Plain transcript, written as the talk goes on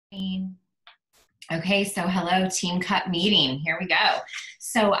Okay, so hello, Team Cup meeting. Here we go.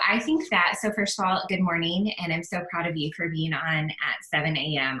 So I think that, so first of all, good morning, and I'm so proud of you for being on at 7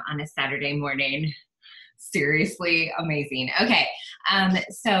 a.m. on a Saturday morning. Seriously amazing. Okay,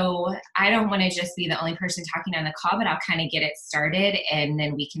 so I don't want to just be the only person talking on the call, but I'll kind of get it started, and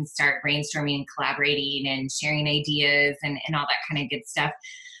then we can start brainstorming and collaborating and sharing ideas and all that kind of good stuff.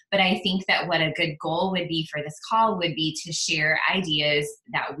 But I think that what a good goal would be for this call would be to share ideas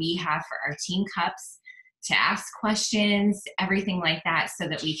that we have for our team cups, to ask questions, everything like that, so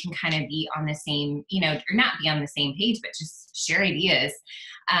that we can kind of be on the same, or not be on the same page, but just share ideas.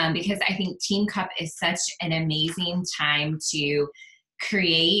 Because I think Team Cup is such an amazing time to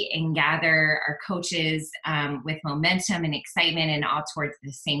create and gather our coaches with momentum and excitement and all towards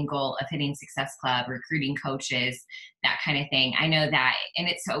the same goal of hitting Success Club, recruiting coaches, that kind of thing. I know that, and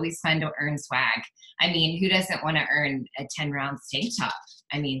it's always fun to earn swag. I mean, who doesn't want to earn a 10 rounds tank top?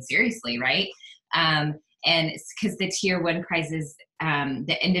 I mean, seriously, right? And it's because the tier one prizes,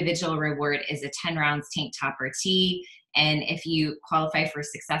 the individual reward is a 10 rounds tank top or tee. And if you qualify for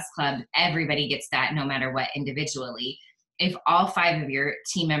Success Club, everybody gets that no matter what individually. If all 5 of your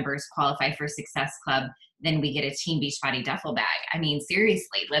team members qualify for Success Club, then we get a Team Beachbody duffel bag. I mean,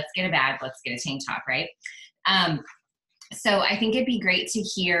 seriously, let's get a bag, let's get a tank top, right? So I think it'd be great to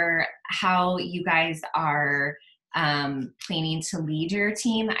hear how you guys are planning to lead your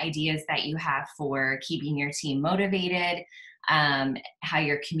team, ideas that you have for keeping your team motivated, how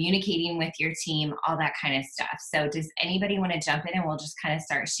you're communicating with your team, all that kind of stuff. So does anybody want to jump in, and we'll just kind of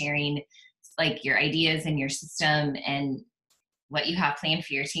start sharing like your ideas and your system and what you have planned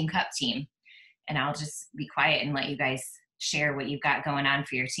for your Team Cup team? And I'll just be quiet and let you guys share what you've got going on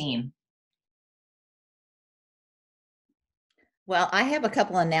for your team. Well, I have a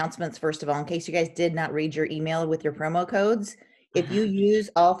couple announcements, first of all, in case you guys did not read your email with your promo codes. If you use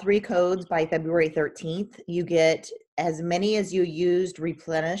all 3 codes by February 13th, you get as many as you used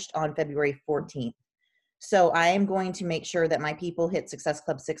replenished on February 14th. So I am going to make sure that my people hit Success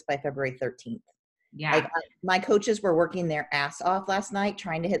Club 6 by February 13th. Yeah. Like my coaches were working their ass off last night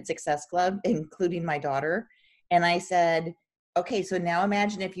trying to hit Success Club, including my daughter. And I said, okay, so now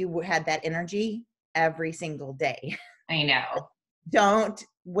imagine if you had that energy every single day. I know. Don't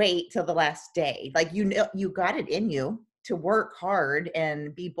wait till the last day. Like, you know, you got it in you to work hard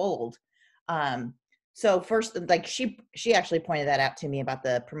and be bold. So first, like she actually pointed that out to me about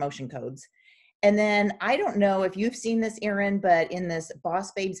the promotion codes. And then I don't know if you've seen this, Erin, but in this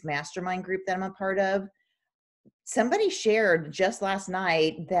Boss Babes Mastermind group that I'm a part of, somebody shared just last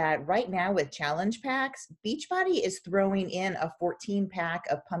night that right now with challenge packs, Beachbody is throwing in a 14-pack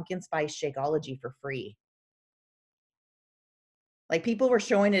of pumpkin spice Shakeology for free. Like, people were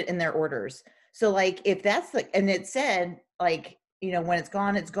showing it in their orders. So like, if that's like, and it said like, you know, when it's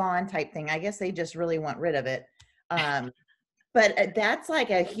gone type thing. I guess they just really want rid of it. But that's like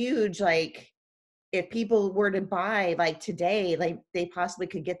a huge, like, if people were to buy like today, like they possibly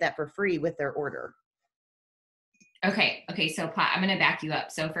could get that for free with their order. Okay. So I'm going to back you up.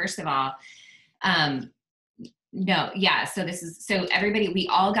 So first of all, no, yeah. So everybody, we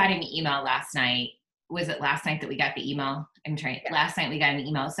all got an email last night. Was it last night that we got the email? Yeah. Last night we got an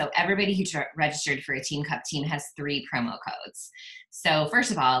email. So everybody who registered for a Team Cup team has 3 promo codes. So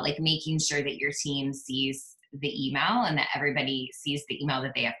first of all, like making sure that your team sees the email and that everybody sees the email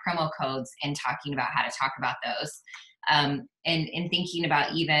that they have promo codes, and talking about how to talk about those. And thinking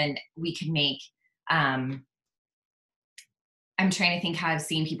about, even we could make, I'm trying to think how I've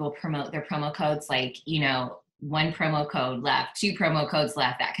seen people promote their promo codes, like, 1 promo code left, 2 promo codes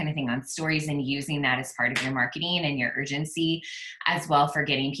left, that kind of thing on stories, and using that as part of your marketing and your urgency as well for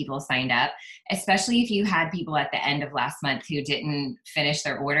getting people signed up. Especially if you had people at the end of last month who didn't finish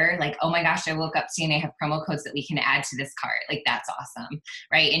their order, like, oh my gosh, I woke up today and I have promo codes that we can add to this cart. Like, that's awesome,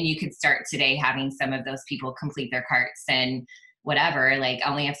 right? And you could start today having some of those people complete their carts, and whatever, like, I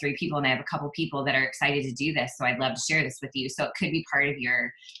only have 3 people and I have a couple people that are excited to do this, so I'd love to share this with you. So it could be part of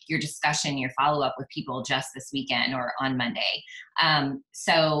your discussion, your follow-up with people just this weekend or on Monday.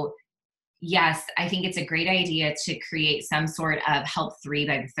 So yes, I think it's a great idea to create some sort of help 3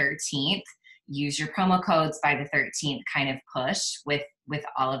 by the 13th. Use your promo codes by the 13th kind of push with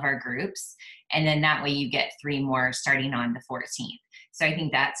all of our groups. And then that way you get 3 more starting on the 14th. So I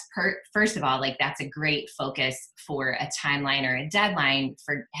think that's first of all, like, that's a great focus for a timeline or a deadline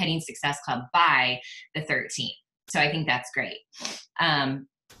for heading Success Club by the 13th. So I think that's great.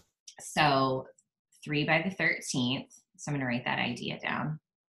 So 3 by the 13th. So I'm going to write that idea down.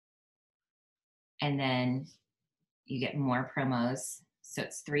 And then you get more promos. So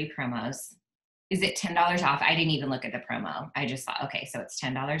it's 3 promos. Is it $10 off? I didn't even look at the promo. I just thought, okay, so it's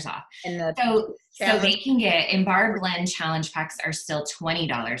 $10 off. And the So they challenge, can get, and Bar Blend challenge packs are still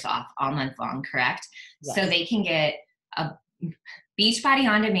 $20 off all month long, correct? yes. So they can get a Beachbody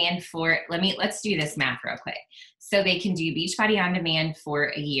on demand for, let's do this math real quick. So they can do Beachbody on demand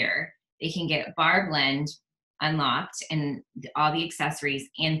for a year. They can get Bar Blend unlocked and all the accessories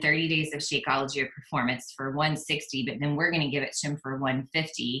and 30 days of Shakeology or Performance for $160, but then we're going to give it to them for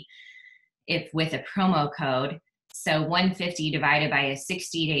 $150 if with a promo code. So 150 divided by a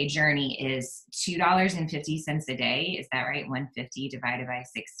 60-day journey is $2.50 a day. Is that right? 150 divided by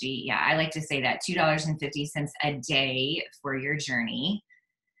 60. Yeah, I like to say that $2.50 a day for your journey.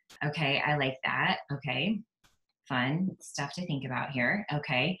 Okay, I like that. Okay, fun stuff to think about here.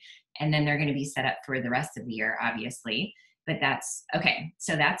 Okay, and then they're going to be set up for the rest of the year, obviously. But that's okay.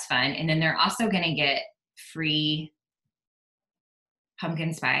 So that's fun. And then they're also going to get free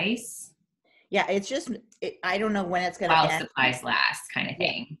pumpkin spice. Yeah, it's just, I don't know when it's going to While end. supplies last kind of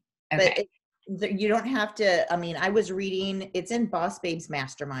thing. Yeah. Okay. But you don't have to, I mean, I was reading, it's in Boss Babes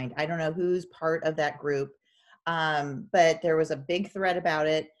Mastermind. I don't know who's part of that group, but there was a big thread about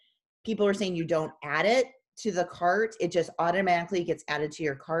it. People are saying you don't add it to the cart. It just automatically gets added to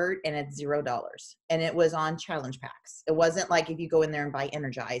your cart and it's $0. And it was on challenge packs. It wasn't like if you go in there and buy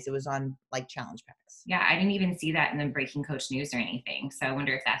Energize, it was on like challenge packs. Yeah, I didn't even see that in the Breaking Coach News or anything. So I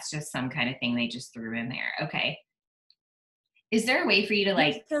wonder if that's just some kind of thing they just threw in there. Okay. Is there a way for you to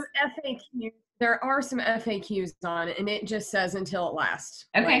like... Some FAQs. There are some FAQs on it, and it just says until it lasts.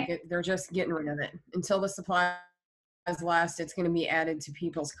 Okay. Like they're just getting rid of it. Until the supplies last, it's going to be added to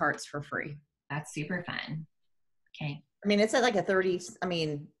people's carts for free. That's super fun. Okay. I mean, it's at like a 30, I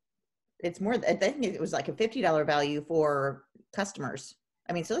mean, it's more, I think it was like a $50 value for customers.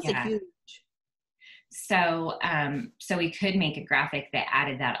 I mean, so it's a huge. So, so we could make a graphic that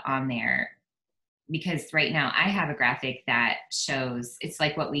added that on there, because right now I have a graphic that shows, it's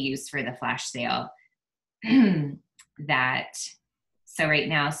like what we use for the flash sale that, so right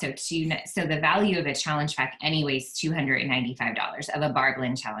now, so the value of a challenge pack anyways, $295 of a Bar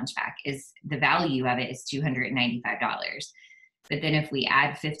Blend challenge pack is, the value of it is $295. But then if we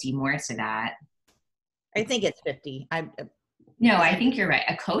add 50 more to that. I think it's 50. No, I think you're right.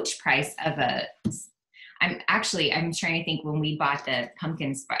 A coach price of I'm trying to think, when we bought the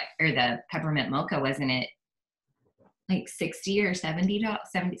pumpkin spice or the peppermint mocha, wasn't it like 60 or 70,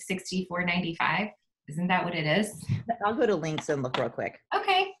 64.95? Isn't that what it is? I'll go to links and look real quick.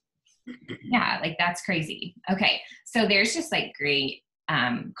 Okay. Yeah, like that's crazy. Okay. So there's just like great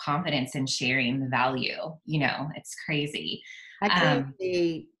confidence in sharing the value, you know, it's crazy.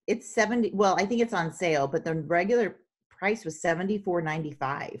 Actually, it's 70. Well, I think it's on sale, but the regular price was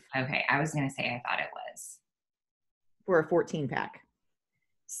 $74.95. Okay. I was going to say, I thought it was. For a 14 pack.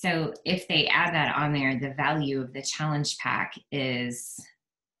 So if they add that on there, the value of the challenge pack is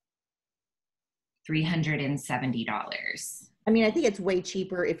 $370. I mean, I think it's way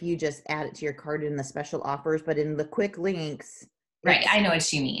cheaper if you just add it to your cart in the special offers, but in the quick links. Right. I know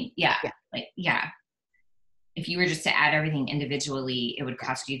what you mean. Yeah. Yeah. Like, yeah. If you were just to add everything individually, it would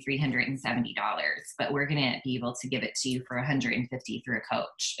cost you $370, but we're going to be able to give it to you for $150 through a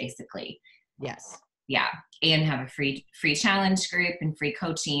coach, basically. Yes. Yeah. And have a free challenge group and free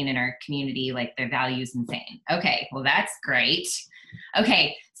coaching in our community. Like, their value's insane. Okay. Well, that's great.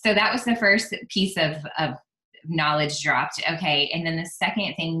 Okay. So that was the first piece of knowledge dropped. Okay. And then the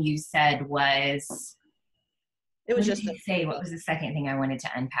second thing you said was, it was what just did you say, what was the second thing I wanted to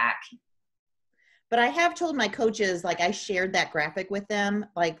unpack? But I have told my coaches, like I shared that graphic with them,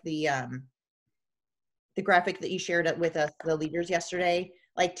 like the graphic that you shared with us, the leaders yesterday,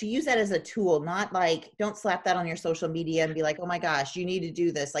 like to use that as a tool, not like, don't slap that on your social media and be like, oh my gosh, you need to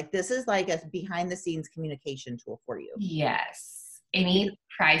do this. Like, this is like a behind the scenes communication tool for you. Yes. Any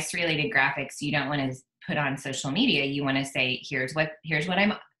price related graphics you don't want to put on social media. You want to say, here's the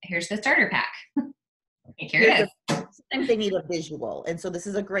starter pack. Here it is. Sometimes they need a visual. And so this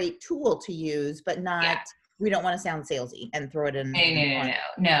is a great tool to use, but not, we don't want to sound salesy and throw it in.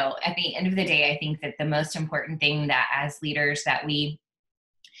 No. At the end of the day, I think that the most important thing that as leaders that we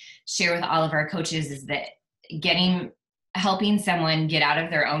share with all of our coaches is that helping someone get out of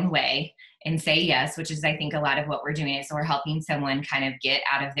their own way and say yes, which is, I think, a lot of what we're doing is we're helping someone kind of get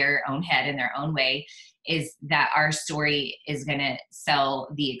out of their own head and their own way, is that our story is going to sell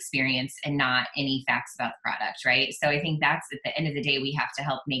the experience and not any facts about the product, right? So I think that's, at the end of the day, we have to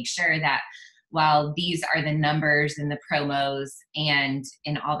help make sure that while these are the numbers and the promos and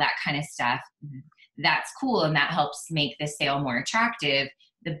all that kind of stuff, that's cool and that helps make the sale more attractive.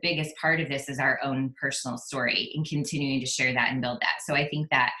 the biggest part of this is our own personal story and continuing to share that and build that. So I think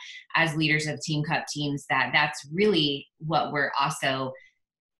that as leaders of Team Cup teams, that's really what we're also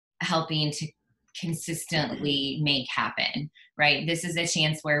helping to consistently make happen, right? This is a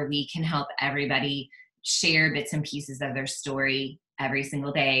chance where we can help everybody share bits and pieces of their story every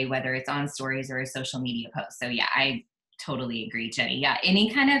single day, whether it's on stories or a social media post. So yeah, I totally agree, Jenny. Yeah,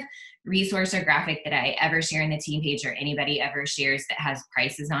 any kind of resource or graphic that I ever share in the team page or anybody ever shares that has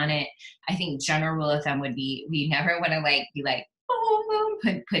prices on it, I think general rule of thumb would be we never want to be like,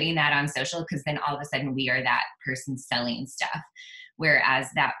 putting that on social, because then all of a sudden we are that person selling stuff. Whereas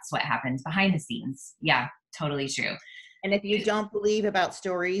that's what happens behind the scenes. Yeah, totally true. And if you don't believe about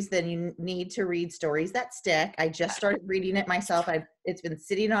stories, then you need to read Stories That Stick. I just started reading it myself. It's been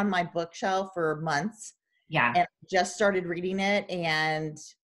sitting on my bookshelf for months. Yeah. And I just started reading it, and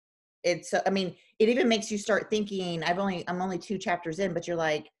it's, I mean, it even makes you start thinking, I'm only 2 chapters in, but you're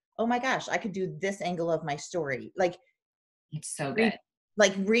like, oh my gosh, I could do this angle of my story. Like, it's so good.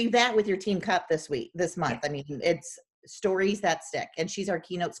 Read that with your Team Cup this month. Yeah. I mean, it's Stories That Stick, and she's our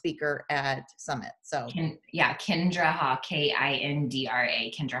keynote speaker at Summit. So Kendra Ha,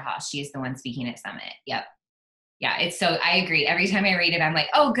 Kindra, Kendra Ha. She's the one speaking at Summit. Yep. Yeah, it's so, I agree. Every time I read it, I'm like,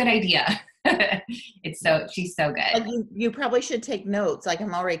 oh, good idea. She's so good. Like you probably should take notes. Like,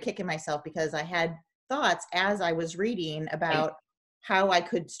 I'm already kicking myself because I had thoughts as I was reading about how I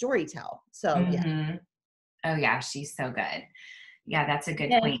could storytell. So yeah. Oh yeah, she's so good. Yeah, that's a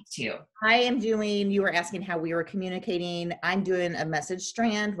good point too. You were asking how we were communicating. I'm doing a message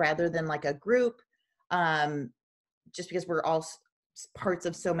strand rather than like a group, just because we're all parts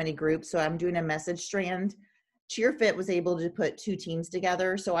of so many groups. So I'm doing a message strand. CheerFit was able to put 2 teams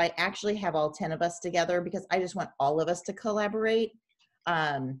together. So I actually have all 10 of us together because I just want all of us to collaborate.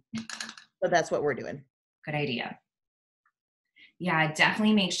 So that's what we're doing. Good idea. Yeah,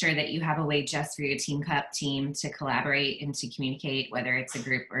 definitely make sure that you have a way just for your Team Cup team to collaborate and to communicate, whether it's a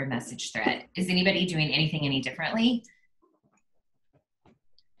group or a message thread. Is anybody doing anything any differently?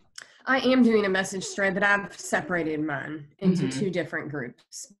 I am doing a message thread, but I've separated mine into 2 different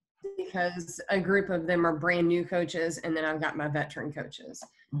groups because a group of them are brand new coaches, and then I've got my veteran coaches.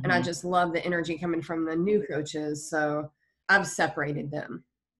 And I just love the energy coming from the new coaches, so I've separated them.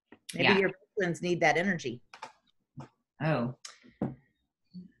 Maybe your veterans need that energy. Oh.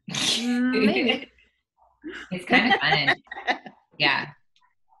 Maybe. It's kind of fun. Yeah.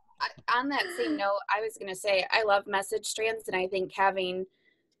 On that same note, I was going to say, I love message strands, and I think having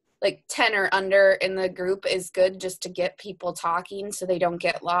like 10 or under in the group is good just to get people talking so they don't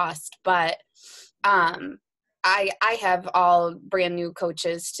get lost. But I have all brand new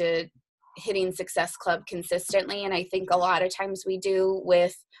coaches to hitting Success Club consistently, and I think a lot of times we do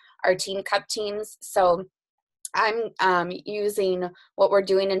with our Team Cup teams. So I'm using what we're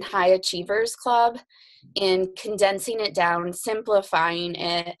doing in High Achievers Club and condensing it down, simplifying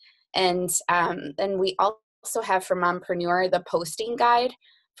it. And then we also have for Mompreneur the posting guide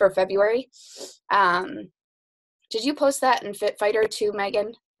for February. Did you post that in Fit Fighter too,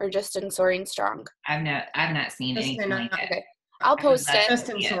 Megan, or just in Soaring Strong? I've not seen anything like it. Okay, I'll post it. Just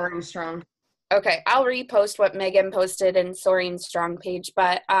in Soaring Strong. Okay, I'll repost what Megan posted in Soaring Strong page,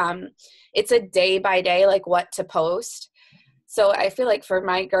 but it's a day by day, like what to post. So I feel like for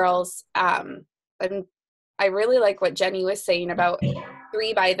my girls, and I really like what Jenny was saying about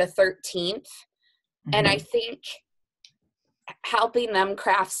 3 by the 13th. And I think helping them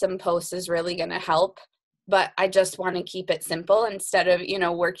craft some posts is really going to help, but I just want to keep it simple instead of,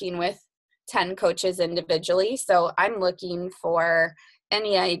 working with 10 coaches individually. So I'm looking for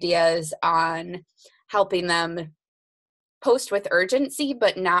any ideas on helping them post with urgency,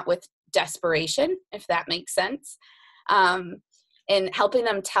 but not with desperation, if that makes sense. And helping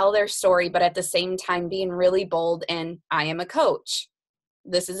them tell their story, but at the same time being really bold and I am a coach.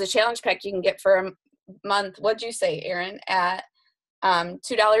 This is a challenge pack you can get for a month. What'd you say, Erin? At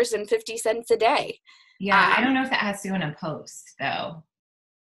 $2.50 a day. Yeah, I don't know if that has to go in a post though.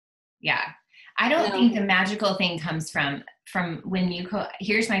 Yeah. I don't think the magical thing comes from when new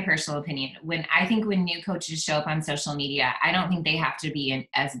here's my personal opinion. When new coaches show up on social media, I don't think they have to be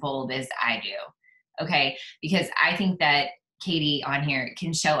as bold as I do. Okay. Because I think that Katie on here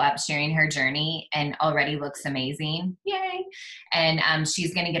can show up sharing her journey and already looks amazing. Yay. And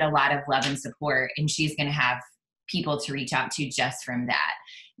she's going to get a lot of love and support, and she's going to have people to reach out to just from that,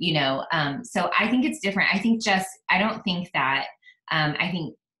 so I think it's different. I think I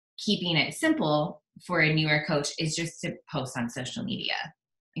think keeping it simple for a newer coach is just to post on social media.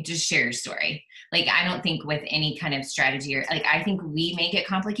 Like, just share your story. Like, I don't think with any kind of strategy I think we make it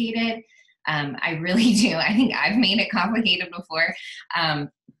complicated. I really do. I think I've made it complicated before.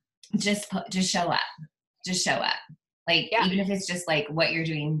 Just show up. Just show up. Like, Yeah. even if it's just like what you're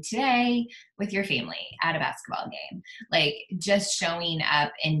doing today with your family at a basketball game, like just showing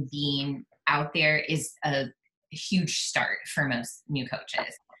up and being out there is a huge start for most new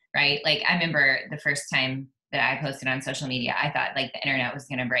coaches, right? Like, I remember the first time that I posted on social media, I thought like the internet was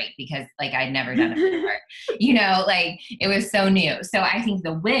going to break because like I'd never done it before, like it was so new. So I think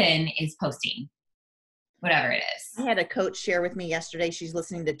the win is posting, whatever it is. I had a coach share with me yesterday. She's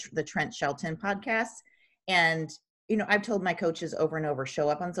listening to the Trent Shelton podcast. And, I've told my coaches over and over, show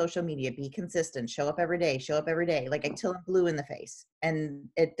up on social media, be consistent, show up every day, like until I'm blue in the face. And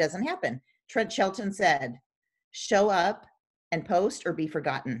it doesn't happen. Trent Shelton said, show up and post or be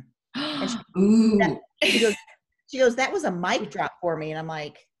forgotten. And Ooh. she goes, that was a mic drop for me. And I'm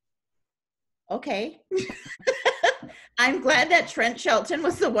like, okay. I'm glad that Trent Shelton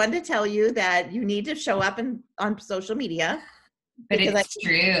was the one to tell you that you need to show up on social media. But it's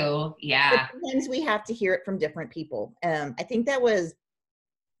true. Yeah. Sometimes we have to hear it from different people. I think that was,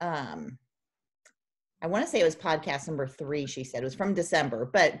 I want to say it was podcast number 3. She said it was from December,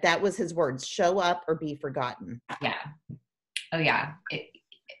 but that was his words: show up or be forgotten. Yeah. Oh yeah.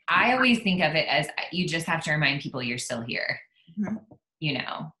 I always think of it as you just have to remind people you're still here. Mm-hmm.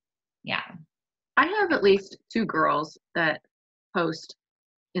 Yeah. I have at least 2 girls that post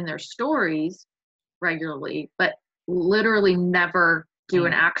in their stories regularly, but literally never do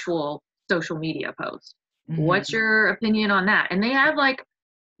an actual social media post. Mm-hmm. What's your opinion on that? And they have like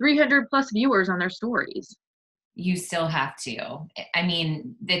 300 plus viewers on their stories. You still have to. I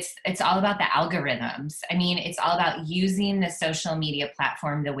mean, it's all about the algorithms. I mean, it's all about using the social media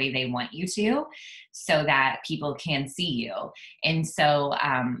platform the way they want you to, so that people can see you. And so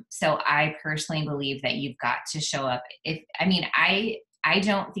I personally believe that you've got to show up. I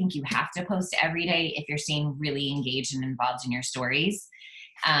don't think you have to post every day if you're staying really engaged and involved in your stories.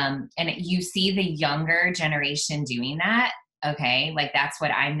 And you see the younger generation doing that. Okay. Like that's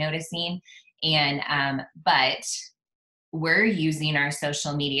what I'm noticing. And, but we're using our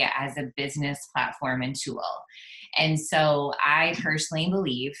social media as a business platform and tool. And so I personally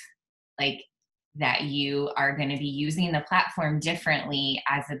believe like that you are going to be using the platform differently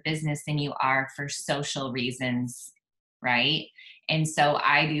as a business than you are for social reasons. Right. And so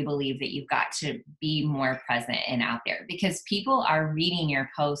I do believe that you've got to be more present and out there, because people are reading your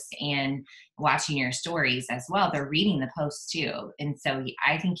posts and watching your stories as well. They're reading the posts too. And so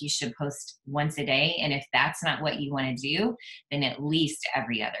I think you should post once a day. And if that's not what you want to do, then at least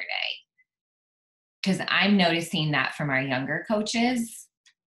every other day. Because I'm noticing that from our younger coaches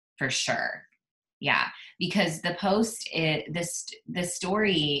for sure. Yeah, because the post, the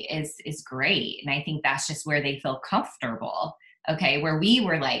story is great. And I think that's just where they feel comfortable. Okay, where we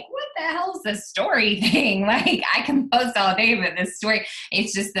were like, what the hell's the story thing? Like, I can post all day, but this story,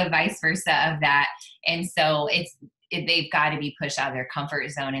 it's just the vice versa of that. And so they've got to be pushed out of their comfort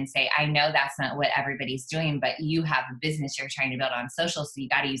zone and say, I know that's not what everybody's doing, but you have a business you're trying to build on social, so you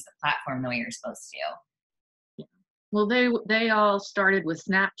got to use the platform the way you're supposed to. Well, they all started with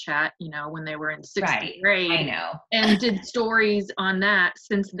Snapchat, when they were in 6th grade. I know. And did stories on that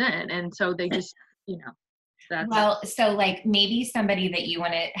since then. And so they just, so like maybe somebody that you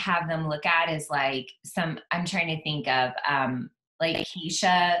want to have them look at is like I'm trying to think of like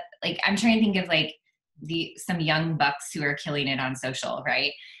Keisha, like I'm trying to think of like some young bucks who are killing it on social,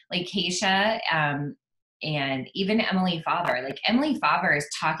 right? Like Keisha, and even Emily Faber. Like Emily Faber is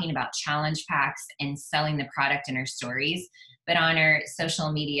talking about challenge packs and selling the product in her stories, but on her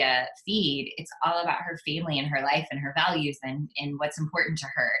social media feed, it's all about her family and her life and her values and what's important to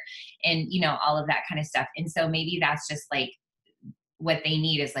her and, all of that kind of stuff. And so maybe that's just like what they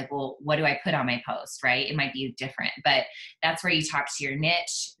need is like, well, what do I put on my post, right? It might be different, but that's where you talk to your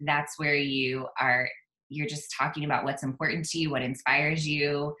niche. That's where you're just talking about what's important to you, what inspires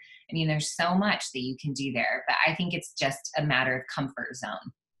you. I mean, there's so much that you can do there, but I think it's just a matter of comfort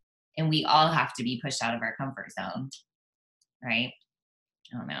zone. And we all have to be pushed out of our comfort zone, right?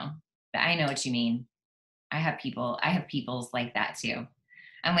 I don't know, but I know what you mean. I have peoples like that too.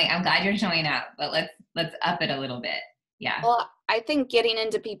 I'm like, I'm glad you're showing up, but let's up it a little bit. Yeah. Well, I think getting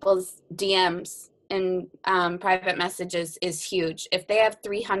into people's DMs and private messages is huge. If they have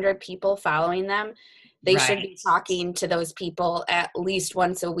 300 people following them, they should be talking to those people at least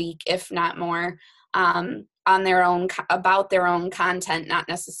once a week, if not more, on their own, about their own content, not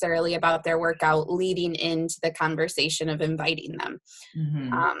necessarily about their workout, leading into the conversation of inviting them.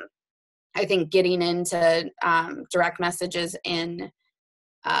 Mm-hmm. I think getting into direct messages in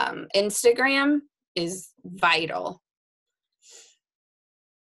Instagram is vital.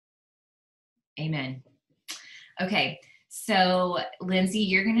 Amen. Okay. So Lindsay,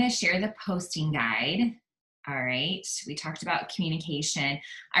 you're going to share the posting guide. All right. We talked about communication.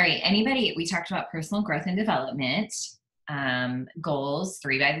 All right. Anybody, we talked about personal growth and development, goals,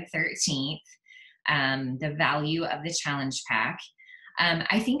 3 by the 13th, the value of the challenge pack.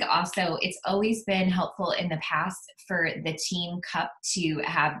 I think also it's always been helpful in the past for the team cup to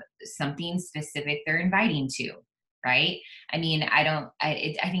have something specific they're inviting to, right? I mean,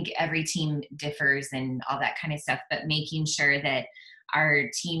 I think every team differs and all that kind of stuff, but making sure that our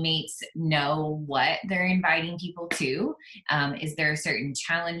teammates know what they're inviting people to. Is there a certain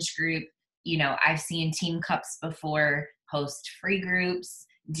challenge group? You know, I've seen team cups before host free groups,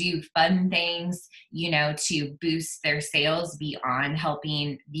 do fun things, you know, to boost their sales beyond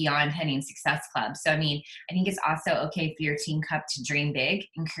hitting Success Club. So, I mean, I think it's also okay for your team cup to dream big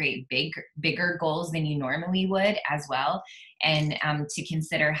and create bigger goals than you normally would as well. And to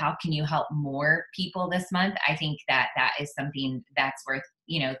consider how can you help more people this month. I think that is something that's worth,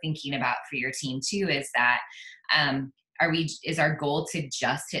 you know, thinking about for your team too, is that, is our goal to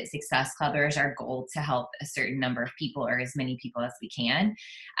just hit Success Club, or is our goal to help a certain number of people or as many people as we can?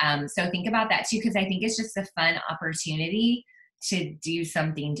 So think about that too, because I think it's just a fun opportunity to do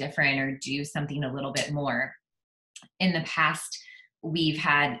something different or do something a little bit more. In the past, we've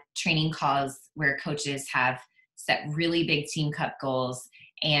had training calls where coaches have set really big team cup goals,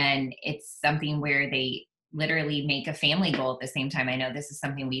 and it's something where they literally make a family goal at the same time. I know this is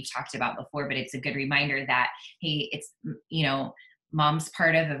something we've talked about before, but it's a good reminder that, hey, it's, you know, mom's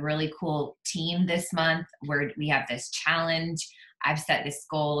part of a really cool team this month where we have this challenge. I've set this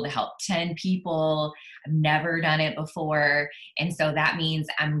goal to help 10 people. I've never done it before. And so that means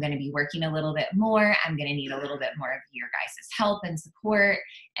I'm going to be working a little bit more. I'm going to need a little bit more of your guys' help and support.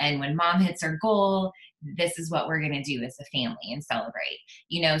 And when mom hits her goal, this is what we're going to do as a family and celebrate,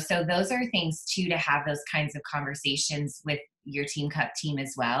 you know? So those are things too, to have those kinds of conversations with your team cup team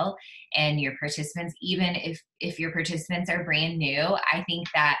as well. And your participants, even if your participants are brand new, I think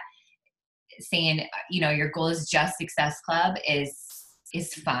that saying, you know, your goal is just Success Club is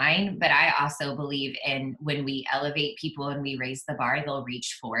fine. But I also believe in when we elevate people and we raise the bar, they'll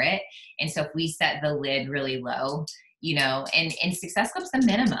reach for it. And so if we set the lid really low, you know, and Success Club's the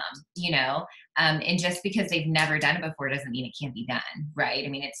minimum, you know, and just because they've never done it before doesn't mean it can't be done, right? I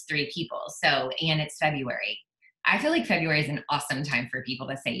mean, it's 3 people. So, and it's February. I feel like February is an awesome time for people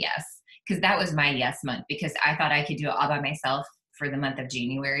to say yes, because that was my yes month, because I thought I could do it all by myself for the month of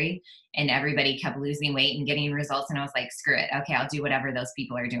January, and everybody kept losing weight and getting results. And I was like, screw it. Okay, I'll do whatever those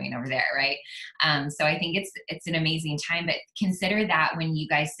people are doing over there, right? So I think it's an amazing time, but consider that when you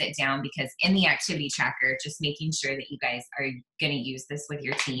guys sit down, because in the activity tracker, just making sure that you guys are going to use this with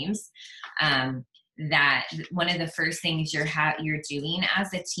your teams, that one of the first things you're doing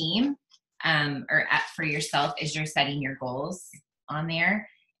as a team, for yourself, is you're setting your goals on there.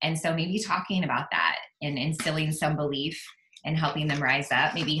 And so maybe talking about that and instilling some belief and helping them rise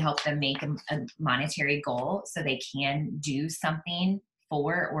up, maybe help them make a monetary goal so they can do something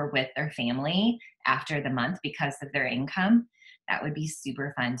for or with their family after the month because of their income. That would be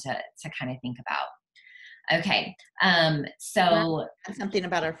super fun to kind of think about. Okay. So something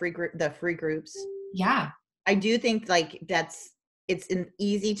about our the free groups. Yeah. I do think like it's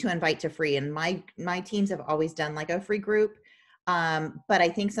easy to invite to free. And my teams have always done like a free group. But I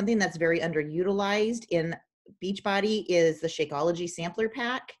think something that's very underutilized in Beachbody is the Shakeology sampler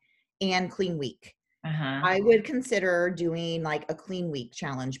pack and Clean Week. I would consider doing like a Clean Week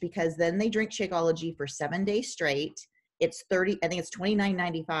challenge, because then they drink Shakeology for 7 days straight. It's I think it's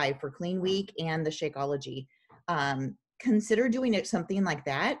 $29.95 for Clean Week and the Shakeology. Consider doing it something like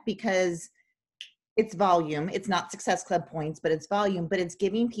that, because it's volume. It's not Success Club points, but it's volume, but it's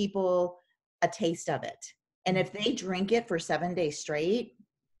giving people a taste of it. And if they drink it for 7 days straight,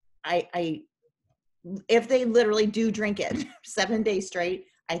 if they literally do drink it 7 days straight,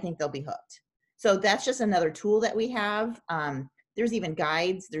 I think they'll be hooked. So that's just another tool that we have. There's even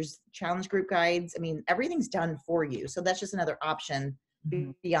guides, there's challenge group guides. I mean, everything's done for you. So that's just another option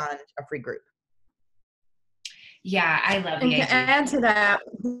beyond a free group. Yeah, I love the idea. And to add to that,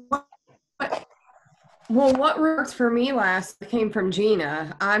 what worked for me last came from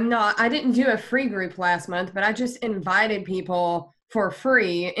Gina. I didn't do a free group last month, but I just invited people for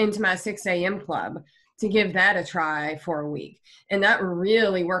free into my 6 a.m. club to give that a try for a week. And that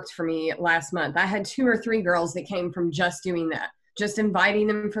really worked for me last month. I had 2 or 3 girls that came from just doing that, just inviting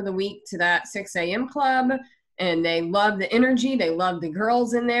them for the week to that 6 a.m. club. And they loved the energy. They loved the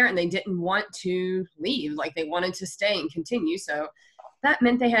girls in there, and they didn't want to leave. Like, they wanted to stay and continue. So that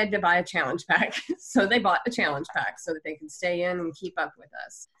meant they had to buy a challenge pack. So they bought a challenge pack so that they could stay in and keep up with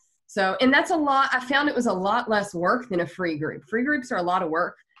us. So, and that's a lot. I found it was a lot less work than a free group. Free groups are a lot of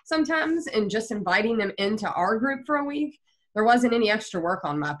work sometimes, and just inviting them into our group for a week, there wasn't any extra work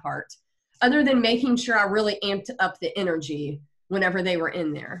on my part, other than making sure I really amped up the energy whenever they were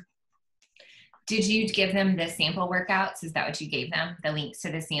in there. Did you give them the sample workouts? Is that what you gave them? The links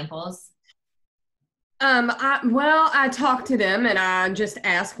to the samples? I talked to them and I just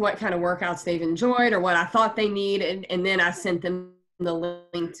asked what kind of workouts they've enjoyed or what I thought they needed. And then I sent them the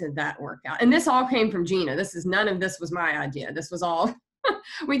link to that workout. And this all came from Gina. None of this was my idea. This was all,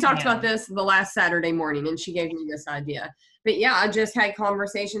 we talked about this the last Saturday morning and she gave me this idea. But yeah, I just had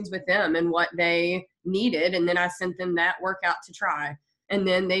conversations with them and what they needed. And then I sent them that workout to try. And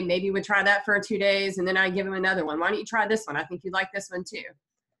then they maybe would try that for 2 days. And then I give them another one. Why don't you try this one? I think you'd like this one too.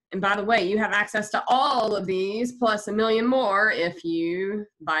 And by the way, you have access to all of these plus a million more if you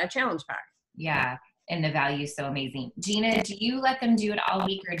buy a challenge pack. Yeah. And the value is so amazing. Gina, do you let them do it all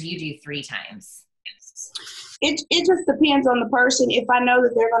week or do you do 3 times? It just depends on the person. If I know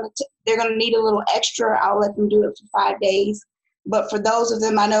that they're gonna need a little extra, I'll let them do it for 5 days. But for those of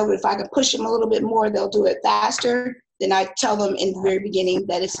them, I know if I can push them a little bit more, they'll do it faster. Then I tell them in the very beginning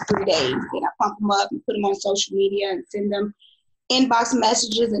that it's 3 days. Then I pump them up and put them on social media and send them inbox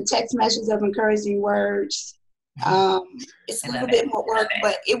messages and text messages of encouraging words. It's a little bit more work,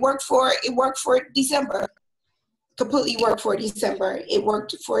 but it worked for December. Completely worked for December. It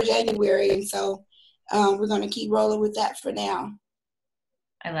worked for January, and so we're going to keep rolling with that for now.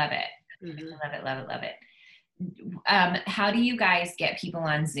 I love it. Mm-hmm. Love it. How do you guys get people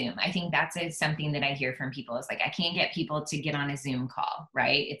on Zoom? I think that's something that I hear from people. It's like, I can't get people to get on a Zoom call,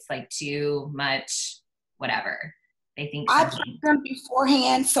 right? It's like too much, whatever. They think I put them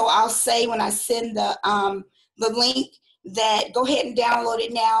beforehand, so I'll say when I send the link that go ahead and download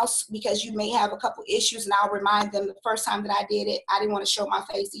it now because you may have a couple issues, and I'll remind them the first time that I did it, I didn't want to show my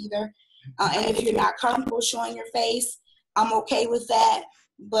face either. And if you're not comfortable showing your face, I'm okay with that.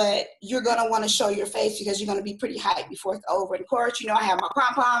 But you're going to want to show your face because you're going to be pretty hyped before it's over. And of course, I have my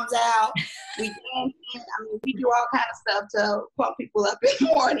pom-poms out. We dance. We do all kind of stuff to pump people up in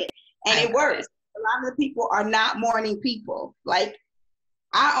the morning. And it works. A lot of the people are not morning people. Like,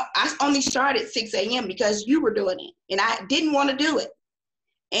 I only started 6 a.m. because you were doing it. And I didn't want to do it.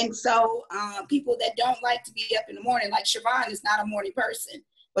 And so people that don't like to be up in the morning, like Siobhan is not a morning person.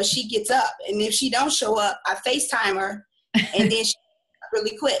 But she gets up. And if she don't show up, I FaceTime her. And then she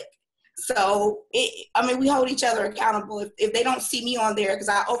really quick. So, we hold each other accountable. If they don't see me on there, because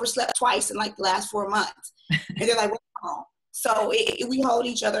I overslept twice in like the last 4 months. And they're like, what's wrong? So we hold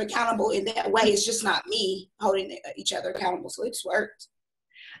each other accountable in that way. It's just not me holding each other accountable. So it's worked.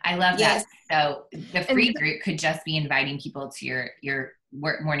 I love that. So the free group could just be inviting people to your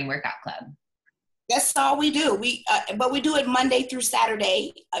morning workout club. That's all we do. But we do it Monday through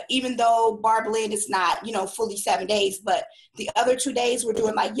Saturday, even though Barb Lynn is not, fully 7 days. But the other 2 days we're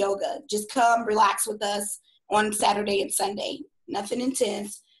doing like yoga. Just come relax with us on Saturday and Sunday. Nothing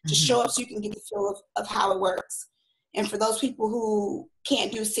intense. Just show up so you can get the feel of how it works. And for those people who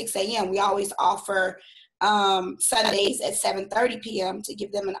can't do 6 a.m., we always offer Sundays at 7:30 p.m. to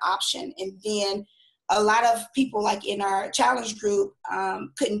give them an option. And then a lot of people like in our challenge group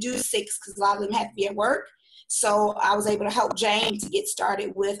couldn't do 6 because a lot of them had to be at work. So I was able to help Jane to get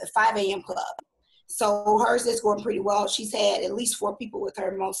started with a 5 a.m. club. So hers is going pretty well. She's had at least 4 people with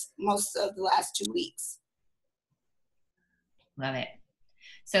her most of the last 2 weeks. Love it.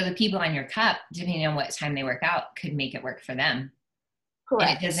 So the people on your cup, depending on what time they work out, could make it work for them.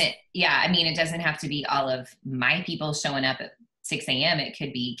 Correct. And it doesn't have to be all of my people showing up at 6 a.m. It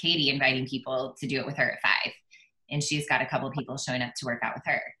could be Katie inviting people to do it with her at 5. And she's got a couple of people showing up to work out with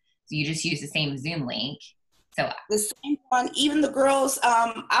her. So you just use the same Zoom link. So the same one, even the girls,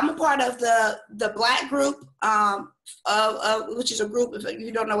 I'm a part of the Black group, which is a group, if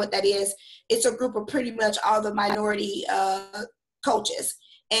you don't know what that is, it's a group of pretty much all the minority coaches.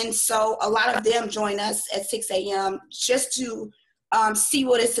 And so a lot of them join us at 6 a.m. just to see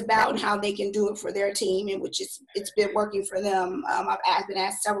what it's about and how they can do it for their team, and it's been working for them. I've been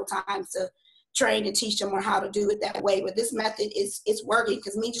asked several times to train and teach them on how to do it that way. But this method it's working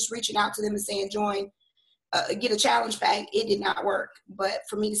because me just reaching out to them and saying, join, get a challenge pack, it did not work. But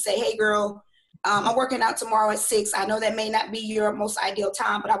for me to say, hey girl, I'm working out tomorrow at 6. I know that may not be your most ideal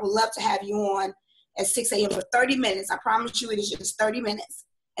time, but I would love to have you on at 6 a.m. for 30 minutes. I promise you it is just 30 minutes.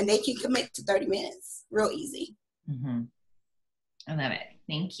 And they can commit to 30 minutes. Real easy. Mm-hmm. I love it.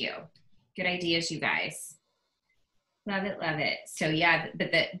 Thank you. Good ideas, you guys. Love it. Love it. So yeah,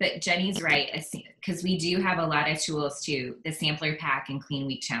 but Jenny's right. Because we do have a lot of tools too. The sampler pack and clean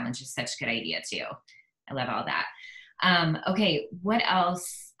week challenge is such a good idea too. I love all that. Okay. What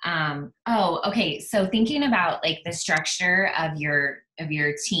else? Oh, okay. So thinking about like the structure of your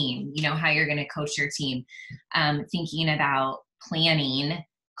team, you know, how you're going to coach your team, thinking about planning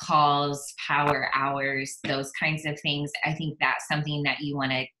calls, power hours, those kinds of things. I think that's something that you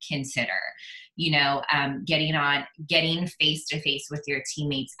want to consider. You know, getting face to face with your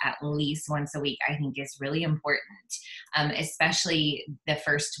teammates at least once a week, I think is really important, especially the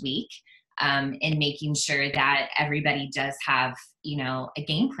first week. And making sure that everybody does have, you know, a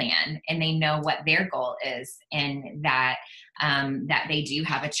game plan and they know what their goal is, and that that they do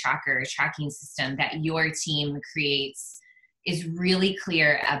have a tracking system that your team creates is really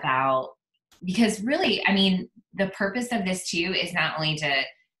clear about. Because really, I mean, the purpose of this too is not only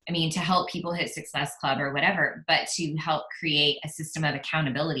to help people hit Success Club or whatever, but to help create a system of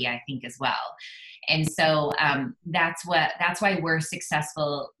accountability, I think, as well. And so that's why we're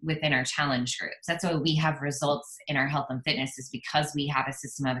successful within our challenge groups. That's why we have results in our health and fitness, is because we have a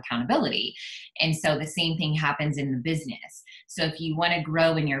system of accountability. And so the same thing happens in the business. So if you want to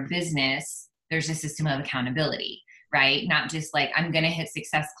grow in your business, there's a system of accountability, right? Not just like, I'm going to hit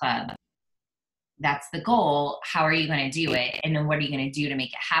Success Club. That's the goal. How are you going to do it? And then what are you going to do to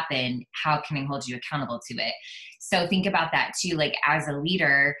make it happen? How can I hold you accountable to it? So think about that too. Like, as a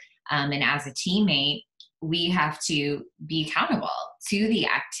leader, and as a teammate, we have to be accountable to the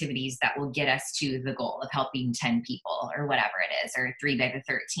activities that will get us to the goal of helping 10 people or whatever it is, or 3 by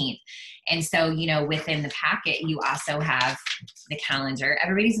the 13th. And so, you know, within the packet, you also have the calendar.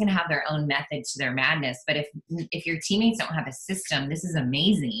 Everybody's going to have their own method to their madness. But if your teammates don't have a system, this is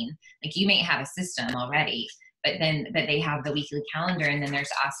amazing. Like, you may have a system already, but they have the weekly calendar. And then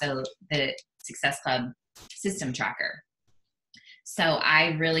there's also the Success Club system tracker. So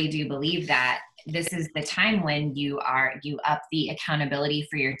I really do believe that this is the time when you up the accountability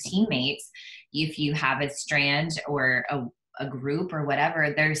for your teammates. If you have a strand or a group or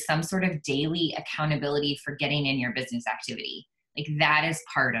whatever, there's some sort of daily accountability for getting in your business activity. Like, that is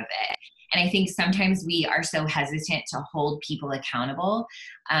part of it. And I think sometimes we are so hesitant to hold people accountable.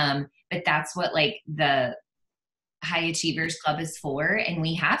 But that's what, like, the High Achievers Club is for. And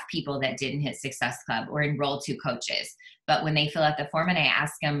we have people that didn't hit Success Club or enroll 2 coaches. But when they fill out the form and I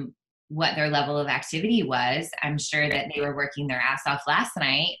ask them what their level of activity was, I'm sure that they were working their ass off last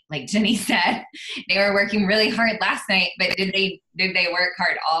night. Like Jenny said, they were working really hard last night, but did they work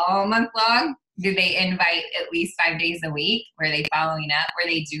hard all month long? Did they invite at least 5 days a week? Were they following up? Were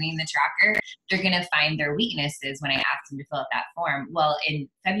they doing the tracker? They're going to find their weaknesses when I ask them to fill out that form. Well, in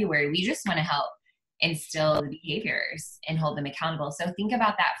February, we just want to help instill the behaviors and hold them accountable. So think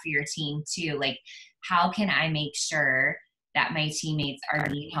about that for your team too. Like, how can I make sure that my teammates are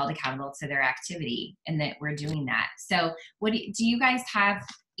being held accountable to their activity and that we're doing that? So what do you guys have?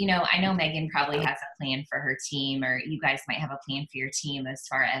 You know, I know Megan probably has a plan for her team, or you guys might have a plan for your team as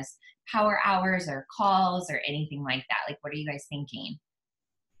far as power hours or calls or anything like that. Like, what are you guys thinking?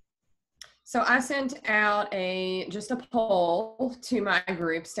 So I sent out just a poll to my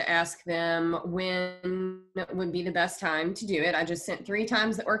groups to ask them when would be the best time to do it. I just sent 3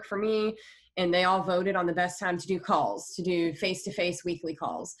 times that work for me, and they all voted on the best time to do calls, to do face-to-face weekly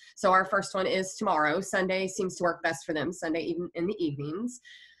calls. So our first one is tomorrow. Sunday seems to work best for them, Sunday even in the evenings.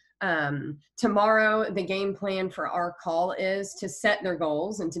 Tomorrow, the game plan for our call is to set their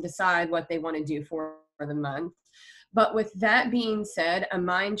goals and to decide what they want to do for the month. But with that being said, a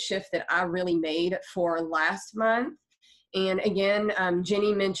mind shift that I really made for last month, and again,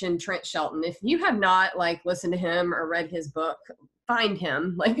 Jenny mentioned Trent Shelton. If you have not listened to him or read his book, find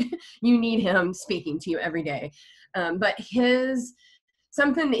him. You need him speaking to you every day. But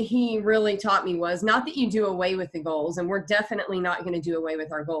something that he really taught me was not that you do away with the goals, and we're definitely not going to do away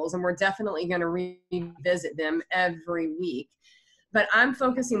with our goals, and we're definitely going to revisit them every week. But I'm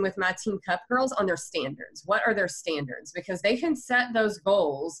focusing with my Team Cup girls on their standards. What are their standards? Because they can set those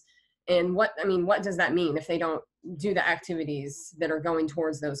goals, and what does that mean if they don't do the activities that are going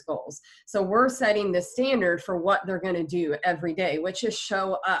towards those goals? So we're setting the standard for what they're going to do every day, which is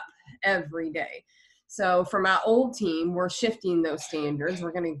show up every day. So for my old team, we're shifting those standards.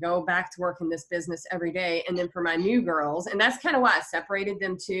 We're going to go back to work in this business every day. And then for my new girls, and that's kind of why I separated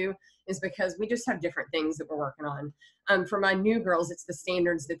them too, is because we just have different things that we're working on. For my new girls, it's the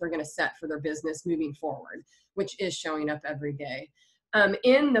standards that they're going to set for their business moving forward, which is showing up every day.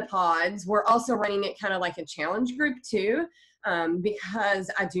 In the pods, we're also running it kind of like a challenge group too,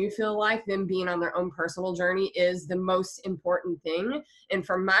 because I do feel like them being on their own personal journey is the most important thing. And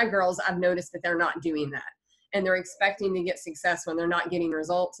for my girls, I've noticed that they're not doing that. And they're expecting to get success when they're not getting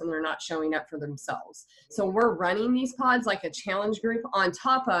results and they're not showing up for themselves. So we're running these pods like a challenge group on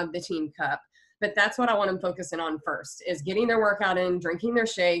top of the Team Cup but that's what I want them focusing on first, is getting their workout in, drinking their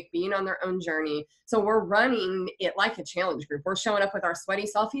shake, being on their own journey. So we're running it like a challenge group. We're showing up with our sweaty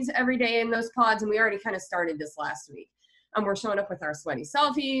selfies every day in those pods, and we already kind of started this last week. We're showing up with our sweaty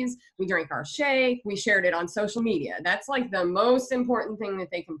selfies. We drank our shake. We shared it on social media. That's like the most important thing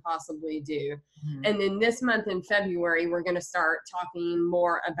that they can possibly do. Mm-hmm. And then this month in February, we're going to start talking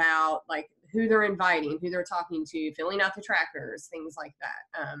more about like who they're inviting, who they're talking to, filling out the trackers, things like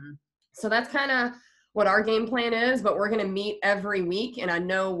that. So that's kind of what our game plan is, but we're going to meet every week. And I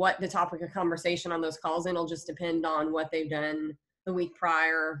know what the topic of conversation on those calls, and it'll just depend on what they've done the week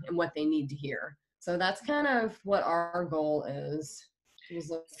prior and what they need to hear. So that's kind of what our goal is.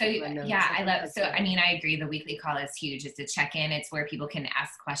 So yeah, I love, so I mean, I agree. The weekly call is huge. It's a check-in. It's where people can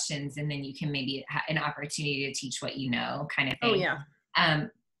ask questions, and then you can maybe have an opportunity to teach what you know, kind of thing. Oh yeah.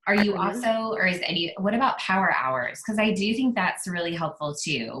 Are you also, or is any, what about power hours? Because I do think that's really helpful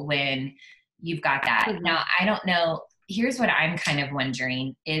too when you've got that. Mm-hmm. Now, I don't know, here's what I'm kind of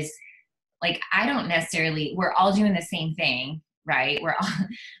wondering is, like, I don't necessarily, we're all doing the same thing, right? We're all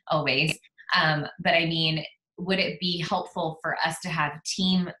always, but I mean, would it be helpful for us to have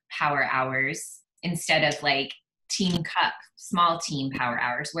team power hours instead of like team cup, small team power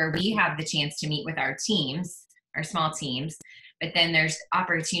hours, where we have the chance to meet with our teams, our small teams, but then there's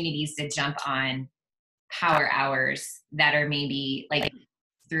opportunities to jump on power hours that are maybe like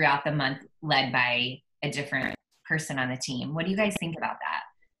throughout the month led by a different person on the team. What do you guys think about that?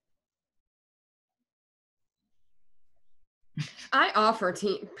 I offer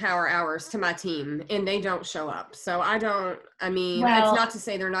team power hours to my team and they don't show up. So I mean, well, it's not to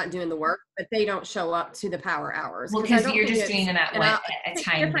say they're not doing the work, but they don't show up to the power hours. Well, because you're just doing them at a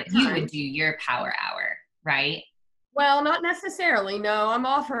time that you would do your power hour, right? Well, not necessarily. No, I'm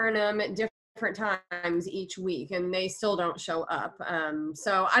offering them at different times each week and they still don't show up.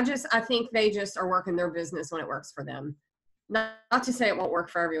 So I think they just are working their business when it works for them. Not to say it won't work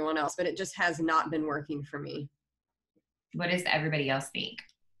for everyone else, but it just has not been working for me. What does everybody else think?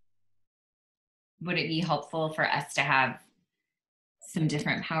 Would it be helpful for us to have some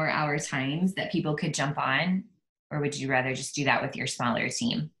different power hour times that people could jump on? Or would you rather just do that with your smaller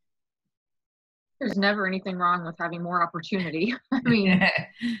team? There's never anything wrong with having more opportunity. I mean,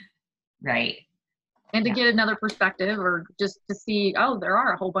 right. And to get another perspective, or just to see, oh, there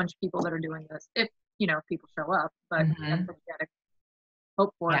are a whole bunch of people that are doing this. If people show up, but that's what you gotta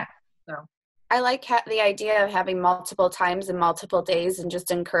hope for. Yeah. So I like the idea of having multiple times and multiple days, and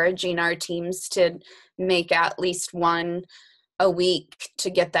just encouraging our teams to make at least one a week to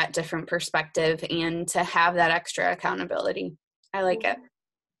get that different perspective and to have that extra accountability. I like it.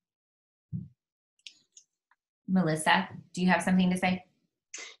 Melissa, do you have something to say?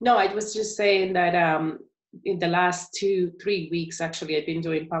 No, I was just saying that in the last 2-3 weeks, actually, I've been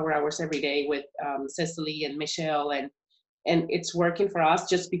doing power hours every day with Cecily and Michelle, and it's working for us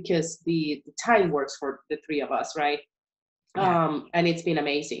just because the time works for the three of us, right? Yeah. And it's been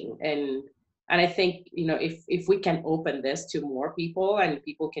amazing. And I think, if we can open this to more people and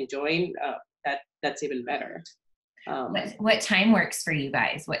people can join, that's even better. What time works for you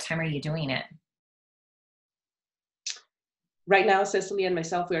guys? What time are you doing it? Right now, Cecily and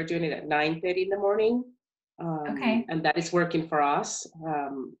myself, we are doing it at 9:30 in the morning. Okay. And that is working for us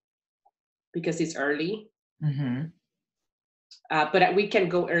because it's early. Mm-hmm. But we can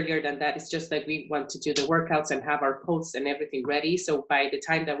go earlier than that. It's just that we want to do the workouts and have our posts and everything ready. So by the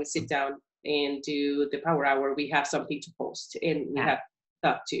time that we sit down and do the power hour, we have something to post and we have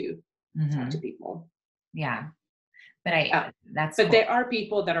stuff to talk to people. Yeah. But but cool. There are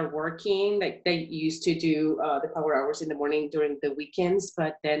people that are working, like they used to do the power hours in the morning during the weekends,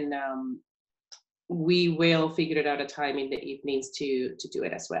 but then we will figure it out a time in the evenings to do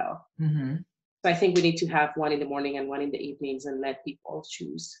it as well. Mm-hmm. So I think we need to have one in the morning and one in the evenings and let people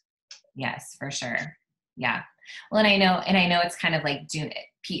choose. Yes, for sure. Yeah. Well, and I know it's kind of like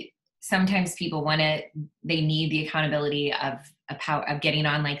sometimes people they need the accountability of getting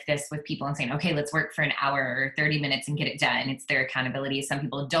on like this with people and saying, okay, let's work for an hour or 30 minutes and get it done. It's their accountability. Some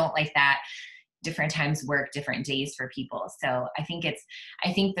people don't like that. Different times work, different days for people. So I think that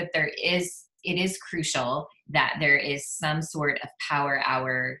it is crucial that there is some sort of power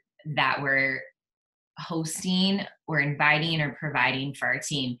hour that we're hosting or inviting or providing for our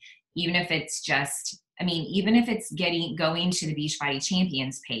team, even if it's going to the Beachbody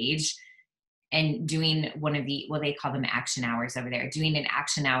Champions page and doing one of they call them action hours over there, doing an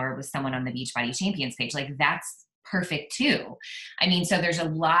action hour with someone on the Beachbody Champions page, like that's perfect too. I mean, so there's a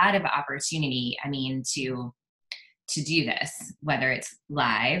lot of opportunity, to do this, whether it's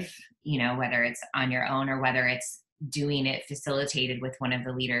live, whether it's on your own or whether it's doing it facilitated with one of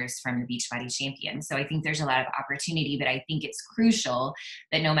the leaders from the Beachbody Champions. So I think there's a lot of opportunity, but I think it's crucial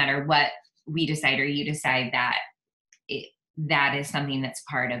that no matter what we decide or you decide, that that is something that's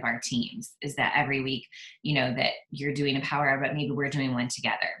part of our teams, is that every week, you know, that you're doing a power hour, but maybe we're doing one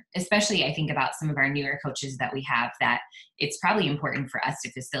together. Especially I think about some of our newer coaches that we have, that it's probably important for us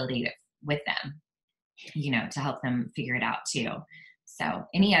to facilitate it with them, you know, to help them figure it out too. So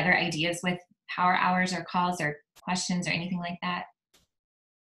any other ideas with power hours or calls or questions or anything like that?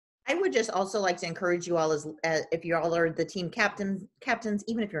 I would just also like to encourage you all, as if you all are the team captains,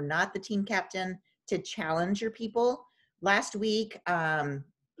 even if you're not the team captain, to challenge your people. Last week, I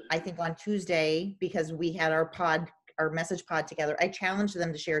think on Tuesday, because we had our message pod together, I challenged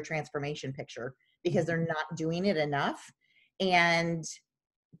them to share a transformation picture because they're not doing it enough. And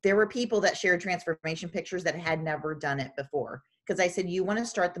there were people that shared transformation pictures that had never done it before. Because I said, you want to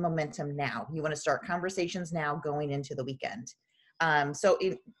start the momentum now. You want to start conversations now going into the weekend.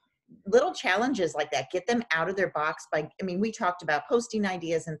 Little challenges like that, get them out of their box we talked about posting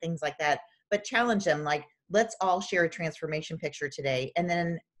ideas and things like that, but challenge them, like, let's all share a transformation picture today. And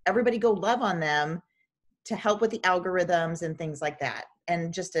then everybody go love on them to help with the algorithms and things like that.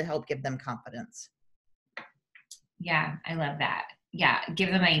 And just to help give them confidence. Yeah, I love that. Yeah,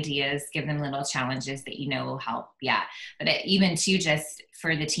 give them ideas, give them little challenges that you know will help. Yeah, but even too, just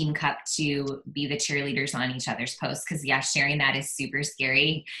for the team cup to be the cheerleaders on each other's posts, because yeah, sharing that is super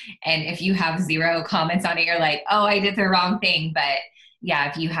scary. And if you have 0 comments on it, you're like, oh, I did the wrong thing. But yeah,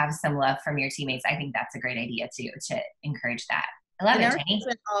 if you have some love from your teammates, I think that's a great idea too, to encourage that. I love it, Jenny.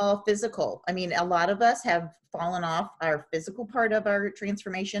 It's all physical. I mean, a lot of us have fallen off our physical part of our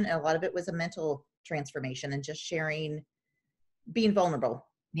transformation, and a lot of it was a mental transformation and just sharing, being vulnerable.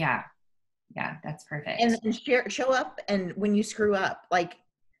 Yeah, that's perfect. And show up, and when you screw up, like,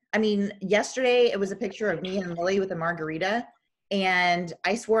 I mean, yesterday it was a picture of me and Lily with a margarita, and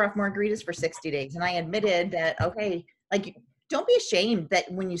I swore off margaritas for 60 days. And I admitted that, okay, like, don't be ashamed that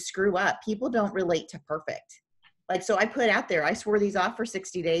when you screw up, people don't relate to perfect. Like, so I put out there, I swore these off for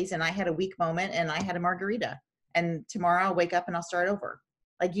 60 days and I had a weak moment and I had a margarita, and tomorrow I'll wake up and I'll start over.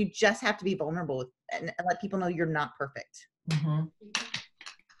 Like, you just have to be vulnerable and let people know you're not perfect. Mm-hmm.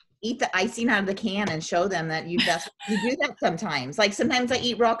 Eat the icing out of the can and show them that you do that sometimes. Like, sometimes I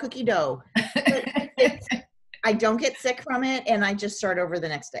eat raw cookie dough, but I don't get sick from it, and I just start over the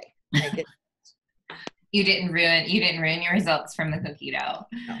next day. Like, you didn't ruin your results from the cookie dough.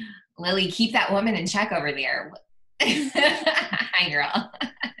 No. Lily, keep that woman in check over there. Hi, girl.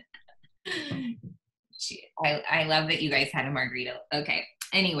 I love that you guys had a margarita. Okay.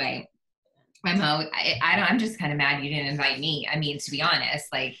 Anyway, I'm just kind of mad you didn't invite me. I mean, to be honest,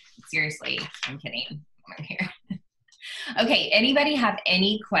 like, seriously, I'm kidding. I'm here. Okay. Anybody have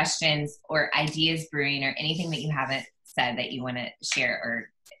any questions or ideas brewing or anything that you haven't said that you want to share or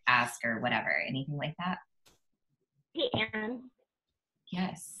ask or whatever? Anything like that? Hey, Ann.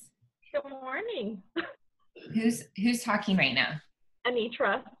 Yes. Good morning. Who's talking right now?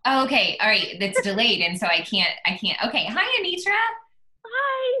 Anitra. Oh, okay. All right. That's delayed. And so I can't. Okay. Hi, Anitra.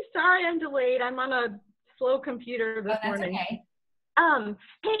 Hi. Sorry I'm delayed. I'm on a slow computer this morning. Okay.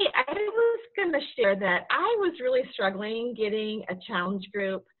 Hey, I was going to share that I was really struggling getting a challenge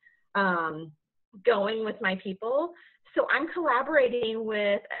group going with my people. So I'm collaborating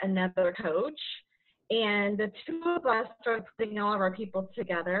with another coach, and the two of us started putting all of our people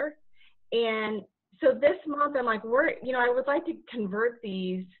together. And so this month I'm like, I would like to convert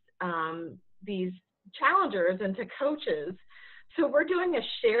these challengers into coaches. So we're doing a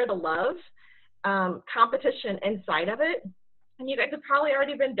share the love competition inside of it. And you guys have probably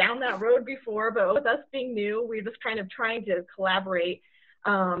already been down that road before, but with us being new, we're just kind of trying to collaborate.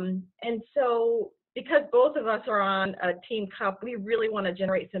 And so because both of us are on a team cup, we really want to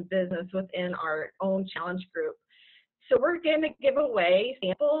generate some business within our own challenge group. So we're going to give away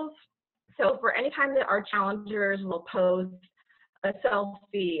samples. So for any time that our challengers will post a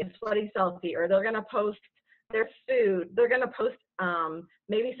selfie, a sweaty selfie, or they're going to post their food, they're going to post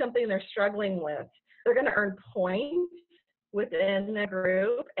maybe something they're struggling with, they're going to earn points within the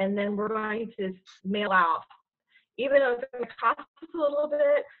group, and then we're going to mail out. Even though it's going to cost us a little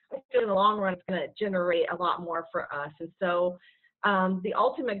bit, I feel in the long run it's going to generate a lot more for us. And so the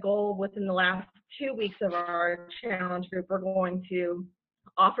ultimate goal within the last 2 weeks of our challenge group, we're going to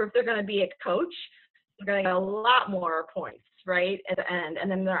offer, if they're going to be a coach, they're going to get a lot more points, right, at the end. And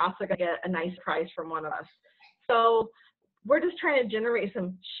then they're also going to get a nice prize from one of us. So we're just trying to generate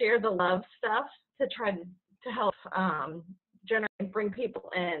some share the love stuff to try to help generate and bring people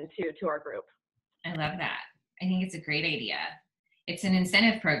into our group. I love that. I think it's a great idea. It's an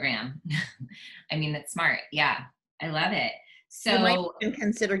incentive program. I mean, that's smart. Yeah, I love it. You might So even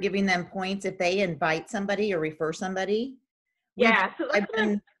consider giving them points if they invite somebody or refer somebody. Yeah, so that's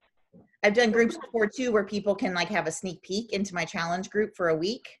I've done groups before too, where people can like have a sneak peek into my challenge group for a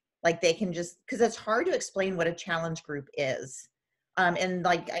week. Like they can just, because it's hard to explain what a challenge group is. And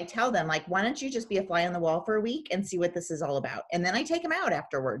like I tell them, like, why don't you just be a fly on the wall for a week and see what this is all about? And then I take them out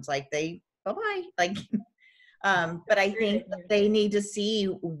afterwards. Like bye-bye. Like, but I think they need to see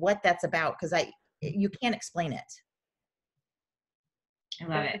what that's about, because you can't explain it. I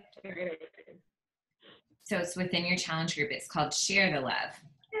love it. So it's within your challenge group. It's called Share the Love.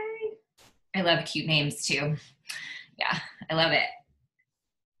 Yay. I love cute names too. Yeah, I love it.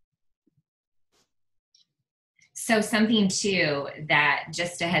 So something too that,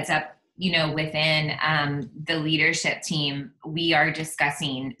 just a heads up, you know, within the leadership team, we are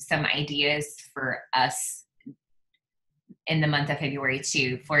discussing some ideas for us in the month of February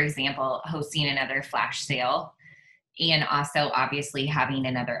too. For example, hosting another flash sale, and also obviously having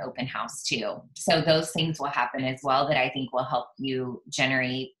another open house too. So those things will happen as well, that I think will help you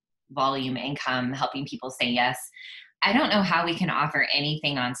generate volume income, helping people say yes. I don't know how we can offer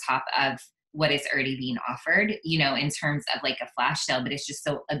anything on top of what is already being offered, you know, in terms of like a flash sale, but it's just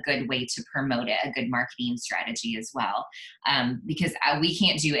a good way to promote it, a good marketing strategy as well. Because we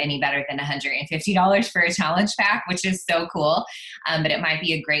can't do any better than $150 for a challenge pack, which is so cool. But it might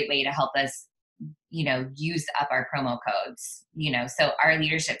be a great way to help us, you know, use up our promo codes, you know. So our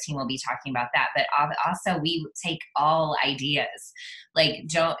leadership team will be talking about that, but also we take all ideas, like,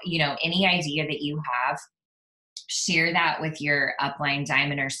 don't, you know, any idea that you have, share that with your upline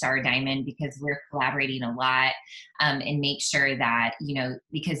diamond or star diamond, because we're collaborating a lot, and make sure that, you know,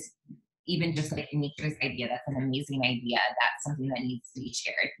 because even just like Anitra's idea, that's an amazing idea. That's something that needs to be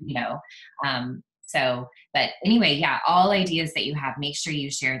shared, you know. So, but anyway, yeah, all ideas that you have, make sure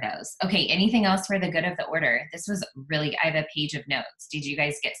you share those. Okay, anything else for the good of the order? This was really, I have a page of notes. Did you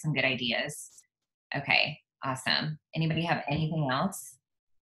guys get some good ideas? Okay, awesome. Anybody have anything else?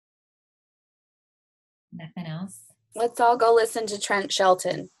 Nothing else? Let's all go listen to Trent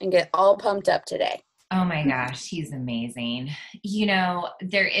Shelton and get all pumped up today. Oh my gosh, he's amazing. You know,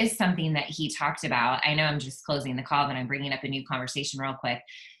 there is something that he talked about. I know I'm just closing the call, but I'm bringing up a new conversation real quick.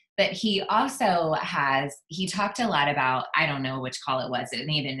 But he also he talked a lot about, I don't know which call it was. It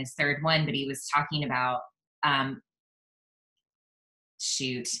may have been his third one, but he was talking about,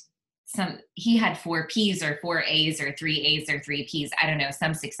 he had 4 P's or 4 A's or 3 A's or 3 P's. I don't know,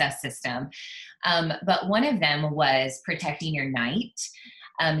 some success system. But one of them was protecting your night.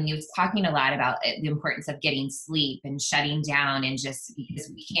 He was talking a lot about the importance of getting sleep and shutting down, and just because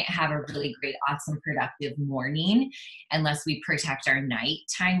we can't have a really great, awesome, productive morning unless we protect our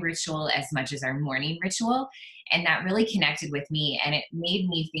nighttime ritual as much as our morning ritual. And that really connected with me. And it made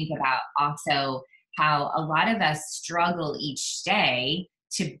me think about also how a lot of us struggle each day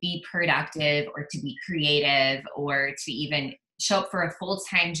to be productive or to be creative or to even show up for a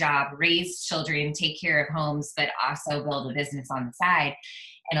full-time job, raise children, take care of homes, but also build a business on the side.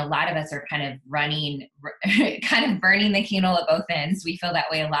 And a lot of us are kind of burning the candle at both ends. We feel that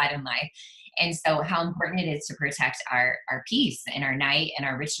way a lot in life. And so how important it is to protect our peace and our night and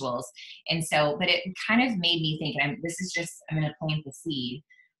our rituals. And so, but it kind of made me think, I'm going to plant the seed,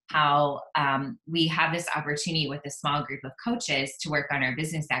 how we have this opportunity with a small group of coaches to work on our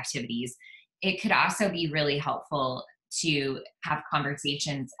business activities. It could also be really helpful to have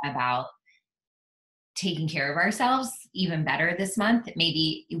conversations about taking care of ourselves even better this month.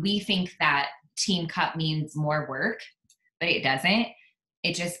 Maybe we think that Team Cup means more work, but it doesn't.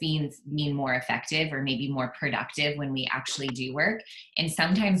 It just means being more effective or maybe more productive when we actually do work. And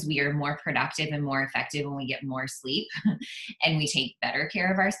sometimes we are more productive and more effective when we get more sleep and we take better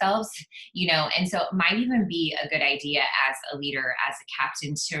care of ourselves, you know. And so it might even be a good idea as a leader, as a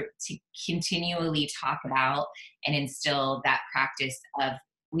captain, to continually talk about and instill that practice of,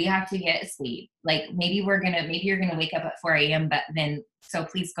 we have to get sleep. Like maybe you're going to wake up at 4 a.m., but then, so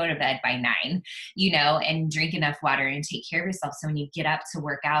please go to bed by 9, you know, and drink enough water and take care of yourself. So when you get up to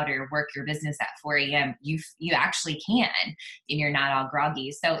work out or work your business at 4 a.m., you actually can, and you're not all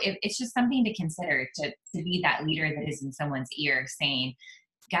groggy. So it's just something to consider, to be that leader that is in someone's ear saying,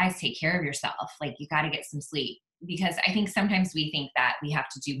 guys, take care of yourself. Like you got to get some sleep, because I think sometimes we think that we have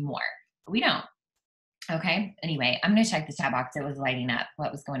to do more, but we don't. Okay. Anyway, I'm going to check the chat box. It was lighting up.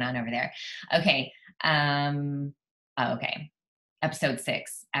 What was going on over there? Okay. Okay. Episode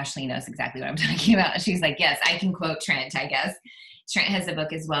 6. Ashley knows exactly what I'm talking about. She's like, yes, I can quote Trent, I guess. Trent has a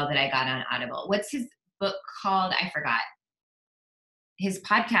book as well that I got on Audible. What's his book called? I forgot. His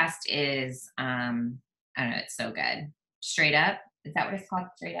podcast is, I don't know. It's so good. Straight Up. Is that what it's called?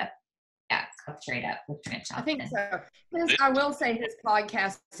 Straight Up? Yeah, it's called Straight Up with Trent I think Shelton. so. I will say his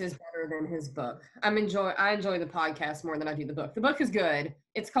podcast is better than his book. I enjoy the podcast more than I do the book. The book is good.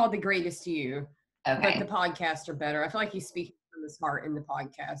 It's called The Greatest You, Okay. but the podcasts are better. I feel like he's speaking from his heart in the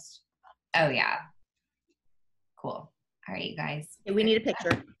podcast. Oh, yeah. Cool. All right, you guys. Okay, we need a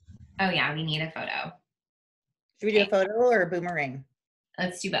picture. Oh, yeah, we need a photo. Should we do a photo or a boomerang?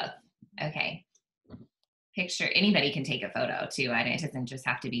 Let's do both. Okay. Picture, anybody can take a photo too, and it doesn't just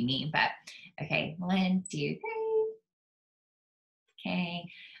have to be me, but okay, 1, 2, 3. Okay,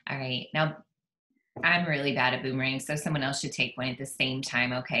 all right. Now, I'm really bad at boomerangs, so someone else should take one at the same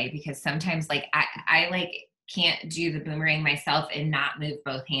time, okay? Because sometimes, like, I like can't do the boomerang myself and not move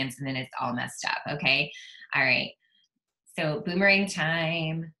both hands, and then it's all messed up, okay? All right. So boomerang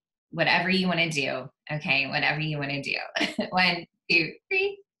time, whatever you want to do, okay? Whatever you want to do. 1, 2,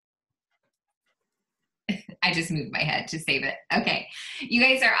 3. I just moved my head to save it. Okay. You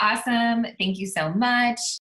guys are awesome. Thank you so much.